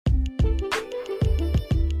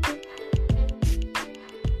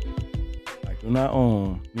do not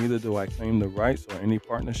own, neither do I claim the rights or any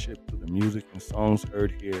partnership to the music and songs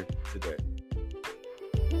heard here today.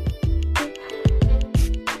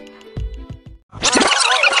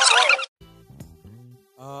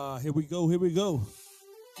 Here we go, here we go.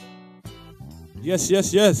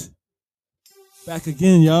 Yes. Back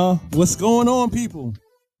again, y'all. What's going on, people?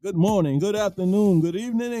 Good morning, good afternoon, good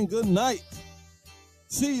evening, and good night.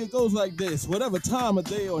 See, it goes like this. Whatever time of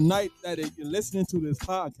day or night that you're listening to this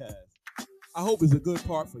podcast, I hope it's a good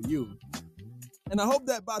part for you. And I hope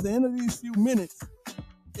that by the end of these few minutes,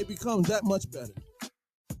 it becomes that much better.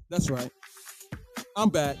 That's right. I'm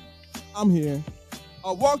back. I'm here.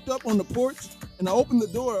 I walked up on the porch and I opened the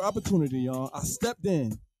door of opportunity, y'all. I stepped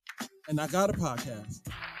in and I got a podcast.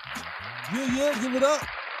 Yeah, give it up.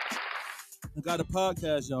 I got a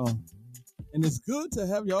podcast, y'all. And it's good to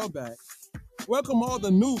have y'all back. Welcome all the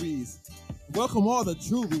newbies. Welcome all the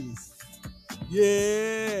truebies.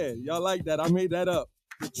 Yeah, y'all like that. I made that up.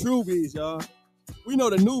 The truebies, y'all. We know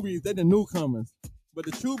the newbies, they're the newcomers. But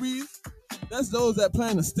the truebies, that's those that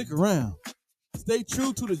plan to stick around. Stay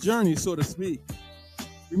true to the journey, so to speak.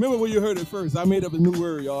 Remember when you heard it first. I made up a new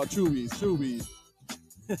word, y'all. Truebies.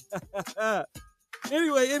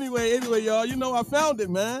 Anyway, y'all. You know I found it,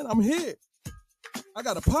 man. I'm here. I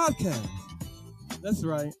got a podcast. That's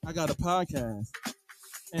right. I got a podcast.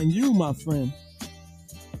 And you, my friend,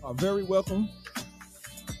 are very welcome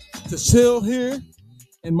to chill here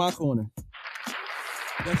in my corner.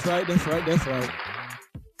 That's right.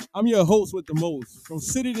 I'm your host with the most. From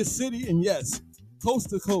city to city, and yes,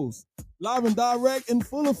 coast to coast. Live and direct in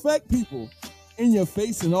full effect, people. In your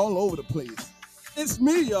face and all over the place. It's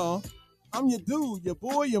me, y'all. I'm your dude, your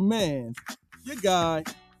boy, your man, your guy,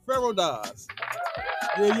 Pharaoh Dawes.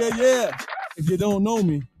 Yeah. If you don't know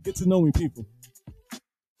me, get to know me, people.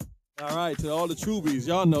 All right, to all the truebies,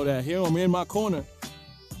 y'all know that. Here I'm in my corner.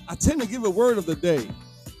 I tend to give a word of the day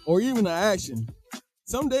or even an action.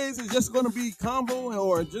 Some days it's just going to be combo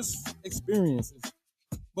or just experiences.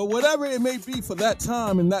 But whatever it may be for that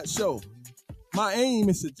time in that show, my aim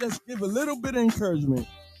is to just give a little bit of encouragement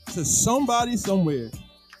to somebody somewhere.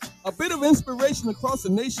 A bit of inspiration across the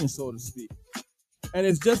nation, so to speak. And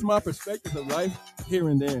it's just my perspective of life here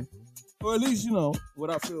and there. Or at least, you know, what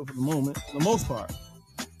I feel for the moment, for the most part.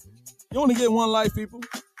 You only get one life, people.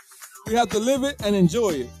 You have to live it and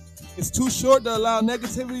enjoy it. It's too short to allow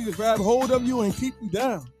negativity to grab hold of you and keep you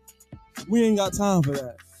down. We ain't got time for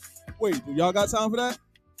that. Wait, do y'all got time for that?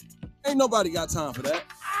 Ain't nobody got time for that.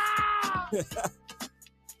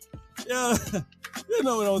 Yeah, you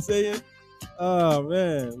know what I'm saying. Oh,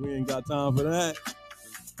 man, we ain't got time for that.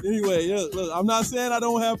 Anyway, look, I'm not saying I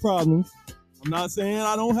don't have problems. I'm not saying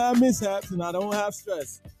I don't have mishaps and I don't have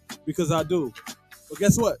stress, because I do. But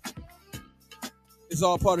guess what? It's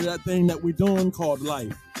all part of that thing that we're doing called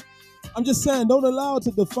life. I'm just saying, don't allow it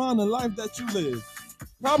to define the life that you live.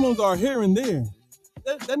 Problems are here and there.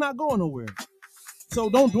 They're not going nowhere. So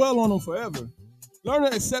don't dwell on them forever. Learn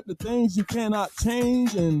to accept the things you cannot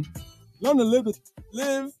change and learn to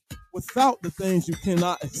live without the things you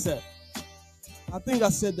cannot accept. I think I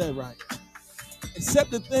said that right.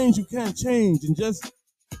 Accept the things you can't change and just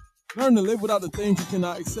learn to live without the things you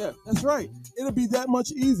cannot accept. That's right. It'll be that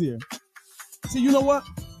much easier. See, you know what?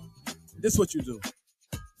 This is what you do.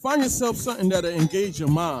 Find yourself something that'll engage your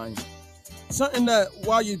mind. Something that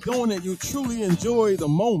while you're doing it, you truly enjoy the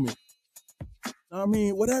moment. I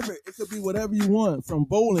mean, whatever. It could be whatever you want, from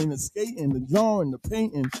bowling to skating to drawing to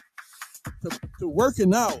painting to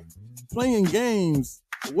working out, playing games,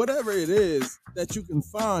 whatever it is that you can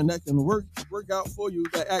find that can work out for you,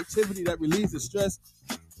 that activity that relieves the stress,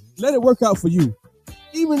 let it work out for you.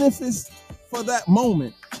 Even if it's for that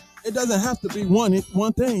moment, it doesn't have to be one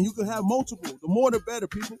thing. You can have multiple. The more the better,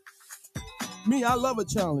 people. Me, I love a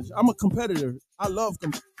challenge. I'm a competitor. I love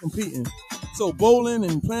competing. So bowling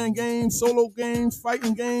and playing games, solo games,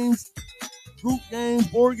 fighting games, group games,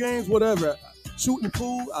 board games, whatever. Shooting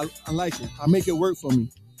pool, I like it. I make it work for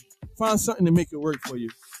me. Find something to make it work for you.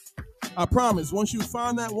 I promise, once you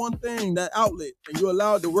find that one thing, that outlet, and you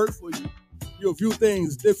allow it to work for you, you'll view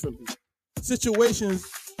things differently. Situations,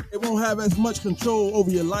 it won't have as much control over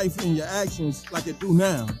your life and your actions like it do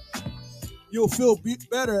now. You'll feel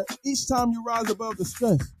better each time you rise above the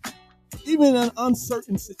stress. Even in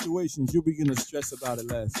uncertain situations, you'll begin to stress about it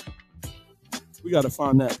less. We got to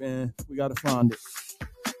find that, man. We got to find it.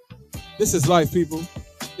 This is life, people.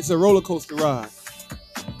 It's a roller coaster ride.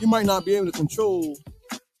 You might not be able to control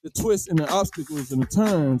the twists and the obstacles and the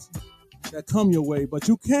turns that come your way, but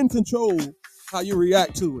you can control how you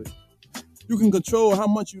react to it. You can control how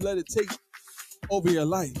much you let it take over your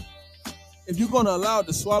life. If you're going to allow it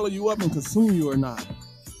to swallow you up and consume you or not.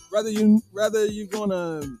 Whether you're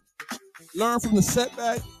gonna learn from the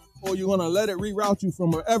setback or you're gonna let it reroute you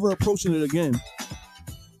from ever approaching it again.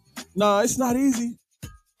 Nah, it's not easy.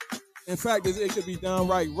 In fact, it could be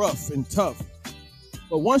downright rough and tough.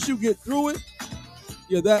 But once you get through it,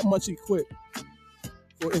 you're that much equipped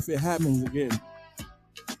for if it happens again.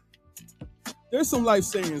 There's some life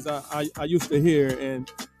sayings I used to hear,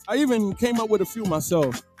 and I even came up with a few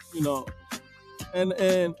myself, you know. And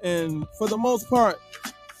for the most part,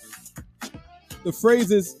 the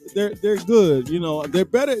phrases they're good, you know. They're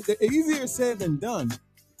better, they're easier said than done,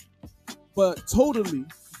 but totally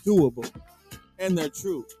doable, and they're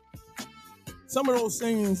true. Some of those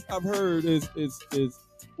sayings I've heard is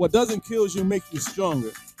what doesn't kill you makes you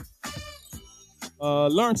stronger.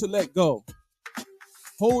 Learn to let go.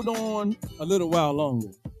 Hold on a little while longer.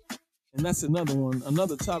 And that's another one,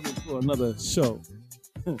 another topic for another show.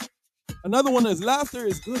 Another one is laughter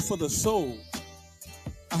is good for the soul.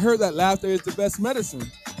 I heard that laughter is the best medicine.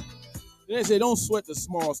 They say don't sweat the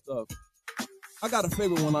small stuff. I got a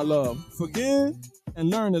favorite one I love. Forgive and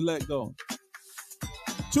learn to let go.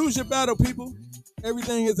 Choose your battle, people.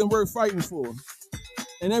 Everything isn't worth fighting for.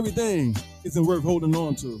 And everything isn't worth holding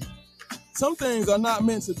on to. Some things are not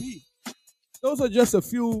meant to be. Those are just a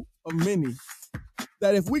few of many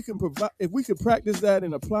that if we can practice that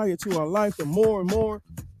and apply it to our life, the more and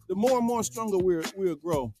more stronger we'll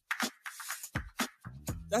grow.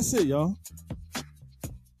 That's it, y'all.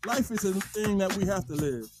 Life is a thing that we have to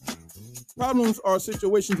live. Problems are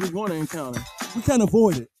situations we're going to encounter. We can't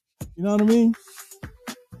avoid it. You know what I mean?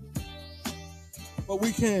 But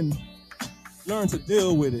we can learn to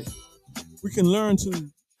deal with it. We can learn to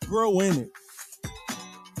grow in it.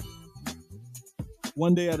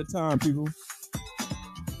 One day at a time, people.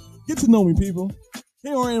 Get to know me, people.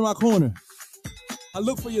 Here or in my corner. I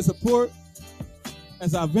look for your support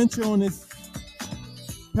as I venture on this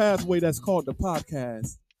pathway that's called the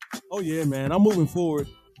podcast. Oh yeah, man, I'm moving forward.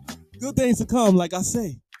 Good things to come, like I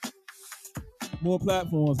say. More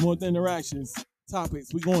platforms, more interactions,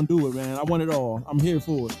 topics. We gonna do it, man. I want it all. I'm here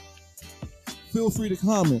for it. Feel free to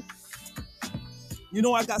comment. You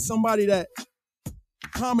know, I got somebody that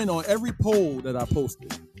comment on every poll that I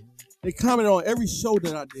posted. They comment on every show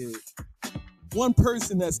that I did. One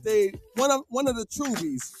person that stayed, one of the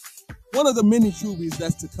Trubies, one of the many Trubies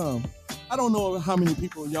that's to come. I don't know how many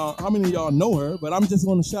of y'all know her, but I'm just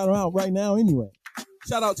gonna shout her out right now anyway.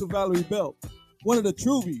 Shout out to Valerie Belt, one of the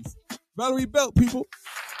Trubies. Valerie Belt, people.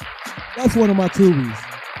 That's one of my Trubies.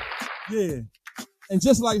 Yeah. And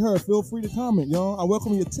just like her, feel free to comment, y'all. I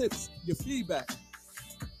welcome your tips, your feedback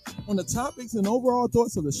on the topics and overall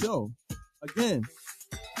thoughts of the show. Again,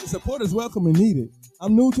 the support is welcome and needed.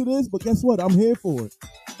 I'm new to this, but guess what? I'm here for it.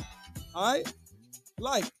 All right?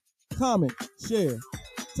 Like, comment, share.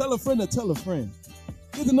 Tell a friend to tell a friend.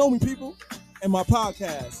 Get to know me, people, and my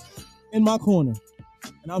podcast, In My Corner.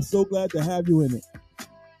 And I'm so glad to have you in it.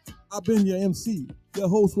 I've been your MC, your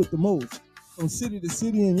host with the most, from city to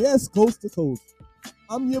city and yes, coast to coast.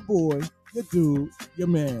 I'm your boy, your dude, your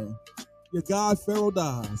man, your God, Pharaoh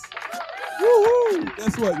Dawes. Woohoo!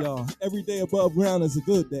 Guess what, y'all? Every day above ground is a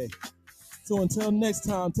good day. So until next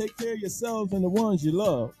time, take care of yourselves and the ones you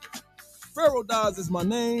love. Pharaoh Dawes is my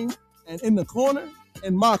name, and in the corner,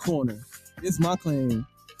 in my corner, it's my claim.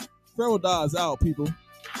 Pharaoh Dawes out, people.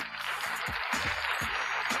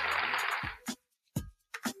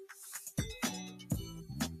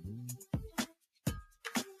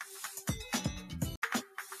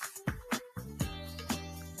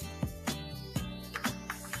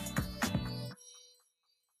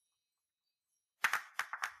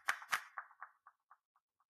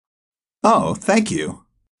 Oh, thank you.